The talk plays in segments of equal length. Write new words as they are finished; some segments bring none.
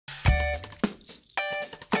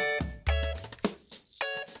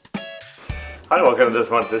Hi, welcome to this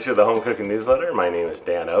month's issue of the HomeCook'n Newsletter. My name is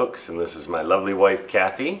Dan Oakes, and this is my lovely wife,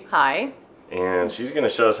 Kathy. Hi. And she's going to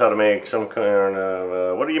show us how to make some kind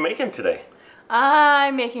of, what are you making today?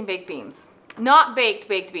 I'm making baked beans. Not baked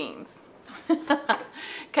beans.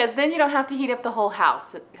 Because then you don't have to heat up the whole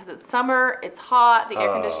house. Because it's summer, it's hot, the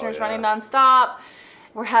air conditioner's running non-stop.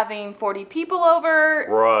 We're having 40 people over.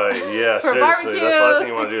 Right, yeah, for seriously. barbecue. That's the last thing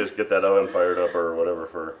you want to do is get that oven fired up or whatever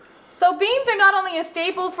for... So beans are not only a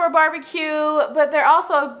staple for a barbecue, but they're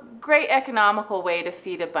also a great economical way to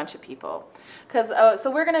feed a bunch of people. So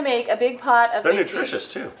we're going to make a big pot of They're baked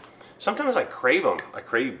nutritious beans. too. Sometimes I crave them. I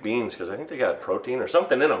crave beans because I think they got protein or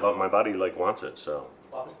something in them, but my body like wants it, so.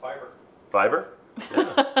 Lots of fiber. Fiber?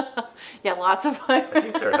 Yeah. Yeah, lots of fiber. I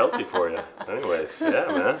think they're healthy for you. Anyways, yeah,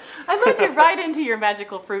 man. I looked you right into your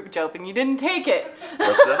magical fruit joke and you didn't take it.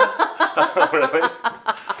 What's that? Really?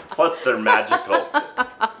 Plus they're magical.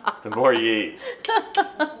 The more you eat.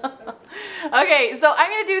 Okay, so I'm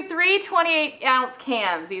going to do 3 28-ounce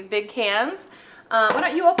cans, these big cans. Why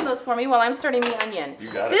don't you open those for me while I'm starting the onion?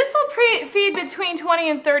 You got it. This will feed between 20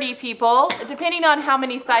 and 30 people, depending on how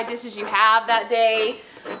many side dishes you have that day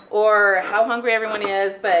or how hungry everyone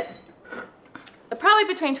is, but probably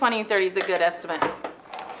between 20 and 30 is a good estimate.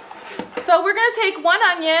 So we're going to take 1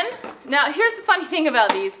 onion. Now here's the funny thing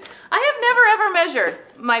about these. I have never ever measured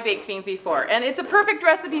my baked beans before, and it's a perfect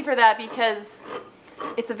recipe for that because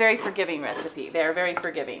it's a very forgiving recipe. They're very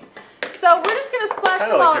forgiving. So we're just going to splash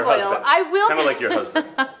some olive oil. I will. Kind of like your husband.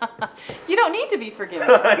 You don't need to be forgiving.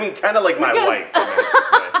 I mean, kind of like my wife.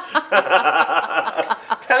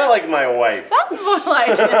 Kind of like my wife. That's more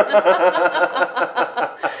like it.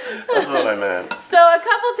 That's what I meant. So a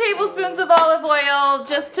couple tablespoons of olive oil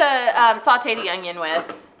just to saute the onion with.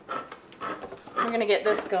 We're going to get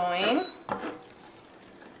this going.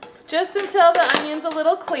 Just until the onion's a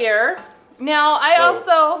little clear. Now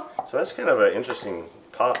So that's kind of an interesting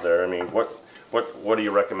pot there. I mean, what do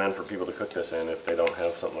you recommend for people to cook this in if they don't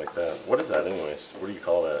have something like that? What is that anyways? What do you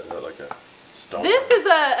call that? Is that like a stone? This is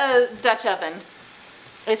a Dutch oven.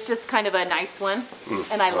 It's just kind of a nice one,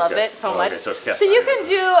 and I love it so much. Okay, so it's cast so you iron. can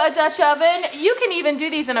do a Dutch oven. You can even do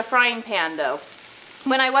these in a frying pan though.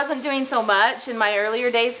 When I wasn't doing so much in my earlier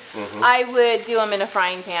days, I would do them in a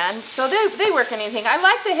frying pan. So they work in anything. I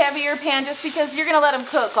like the heavier pan just because you're going to let them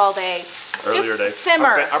cook all day. Earlier days.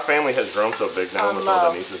 Simmer. Our family has grown so big now with all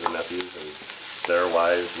the nieces and nephews and their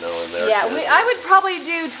wives, you know, and their kids. I would probably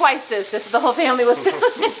do twice this if the whole family was doing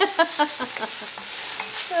it.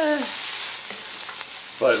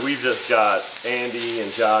 But we've just got Andy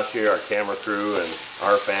and Josh here, our camera crew, and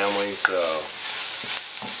our family, so...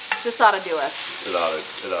 This ought to do us. It ought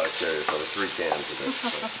to carry us over 3 cans of it.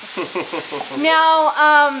 So. Now,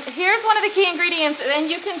 here's one of the key ingredients, and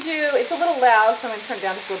you can do, it's a little loud, so I'm going to turn it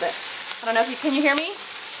down just a little bit. I don't know if can you hear me?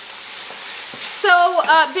 So,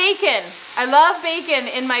 bacon. I love bacon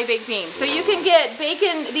in my baked beans. So you can get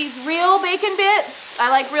bacon, these real bacon bits.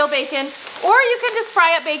 I like real bacon. Or you can just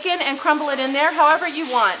fry up bacon and crumble it in there, however you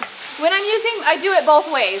want. When I'm using, I do it both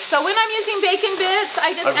ways. So when I'm using bacon bits,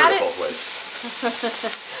 I just add it. I've heard it both ways.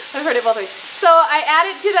 I've heard it both ways. So I add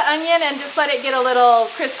it to the onion and just let it get a little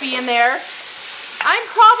crispy in there. I'd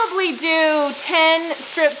probably do 10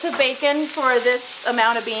 strips of bacon for this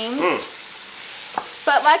amount of beans.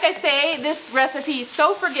 But like I say, this recipe is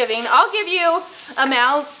so forgiving. I'll give you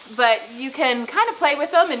amounts, but you can kind of play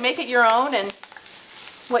with them and make it your own and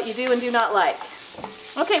what you do and do not like.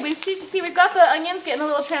 Okay, we've got the onions getting a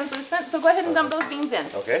little translucent, so go ahead and dump those beans in.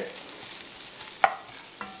 Okay.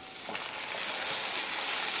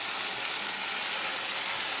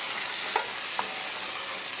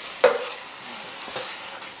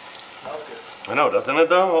 I know, doesn't it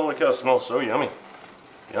though? Holy cow, it smells so yummy.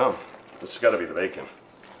 Yum. This has got to be the bacon.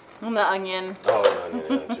 And the onion. Oh, the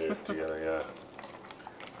onion, yeah, two together, yeah.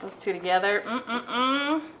 Those two together.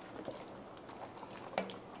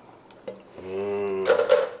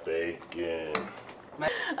 Bacon.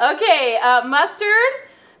 Okay, mustard.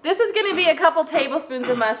 This is going to be a couple tablespoons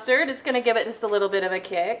of mustard. It's going to give it just a little bit of a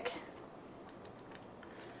kick.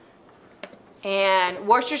 And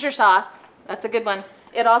Worcestershire sauce. That's a good one.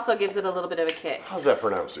 It also gives it a little bit of a kick. How's that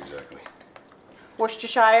pronounced exactly?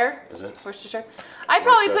 Worcestershire. Is it? Worcestershire. I'd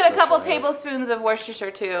probably put a couple tablespoons of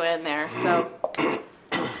Worcestershire too in there. So.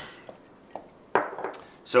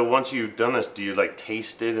 So once you've done this, do you like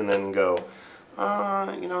taste it and then go,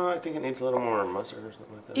 you know, I think it needs a little more mustard or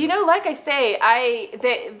something like that? You know, like I say, I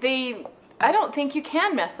don't think you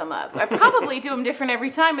can mess them up. I probably do them different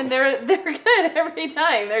every time, and they're good every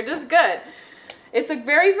time. They're just good. It's a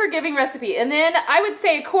very forgiving recipe. And then I would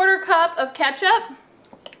say 1/4 cup of ketchup.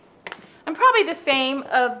 And probably the same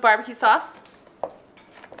of barbecue sauce.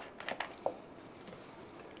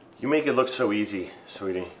 You make it look so easy,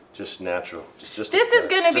 sweetie. Just natural. Just this is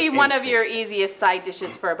going to be one of your easiest side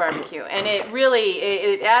dishes for a barbecue, and it really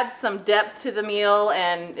it adds some depth to the meal,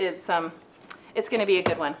 and it's going to be a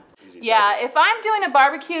good one. Yeah, if I'm doing a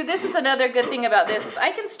barbecue, this is another good thing about this is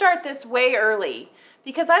I can start this way early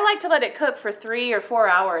because I like to let it cook for 3 or 4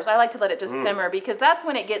 hours. I like to let it just simmer because that's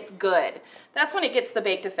when it gets good. That's when it gets the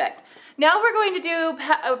baked effect. Now we're going to do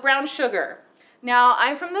brown sugar. Now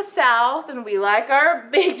I'm from the South and we like our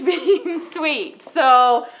baked beans sweet,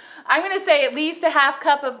 so I'm going to say at least a ½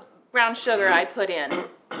 cup of brown sugar I put in.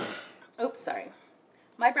 Oops, sorry.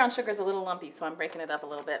 My brown sugar is a little lumpy, so I'm breaking it up a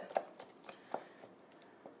little bit.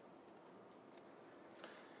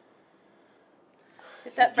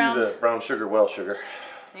 Get that brown. Do the brown sugar well, sugar.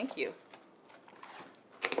 Thank you.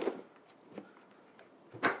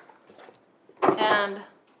 And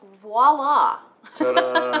voila.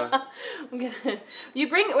 Ta-da. We're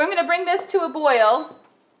gonna bring this to a boil.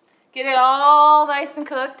 Get it all nice and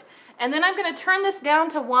cooked, and then I'm going to turn this down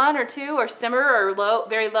to 1 or 2 or simmer or low,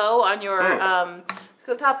 very low on your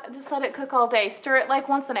cooktop, and just let it cook all day. Stir it like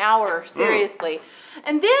once an hour, seriously.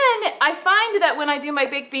 And then I find that when I do my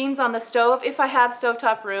baked beans on the stove, if I have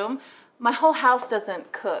stovetop room, my whole house doesn't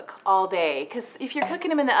cook all day. Because if you're cooking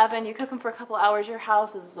them in the oven, you cook them for a couple hours, your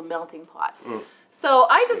house is a melting pot. So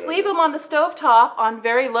I just leave them on the stovetop on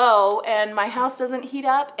very low, and my house doesn't heat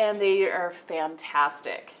up, and they are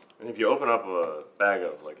fantastic. And if you open up a bag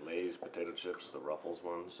of like Lay's potato chips, the Ruffles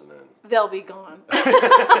ones, and then they'll be gone.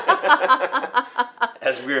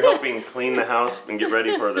 As we're helping clean the house and get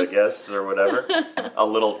ready for the guests or whatever, a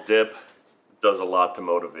little dip does a lot to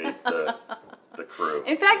motivate the crew.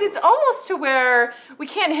 In fact, it's almost to where we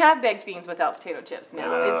can't have baked beans without potato chips now.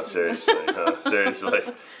 No, seriously, seriously.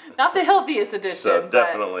 Not the healthiest addition. So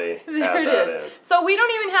definitely there it is. So we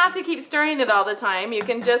don't even have to keep stirring it all the time. You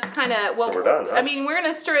can just kind of, well, so we're done, huh? I mean, we're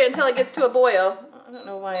going to stir it until it gets to a boil. I don't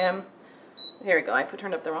know why here we go. I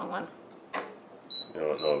turned up the wrong one. You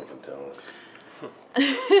don't know, one can tell.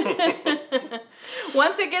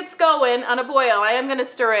 Once it gets going on a boil, I am going to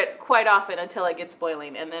stir it quite often until it gets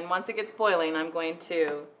boiling. And then once it gets boiling, I'm going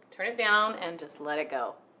to turn it down and just let it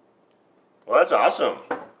go. Well, that's awesome.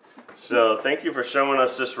 So thank you for showing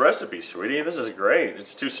us this recipe, sweetie. This is great.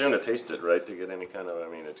 It's too soon to taste it, right? To get any kind of, I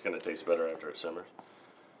mean, it's going to taste better after it simmers.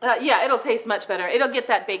 Yeah, it'll taste much better. It'll get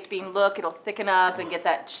that baked bean look. It'll thicken up and get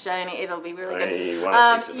that shiny. It'll be really good. You want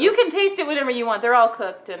to taste it now? You can taste it whenever you want. They're all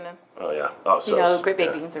cooked and. Oh yeah. Oh, so you know, great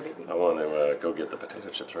baked beans are baked beans. I want to go get the potato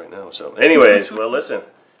chips right now. So, anyways, well, listen.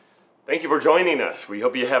 Thank you for joining us. We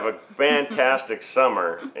hope you have a fantastic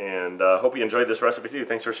summer, and hope you enjoyed this recipe too.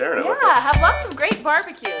 Thanks for sharing it with us. Yeah, have lots of great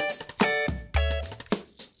barbecues.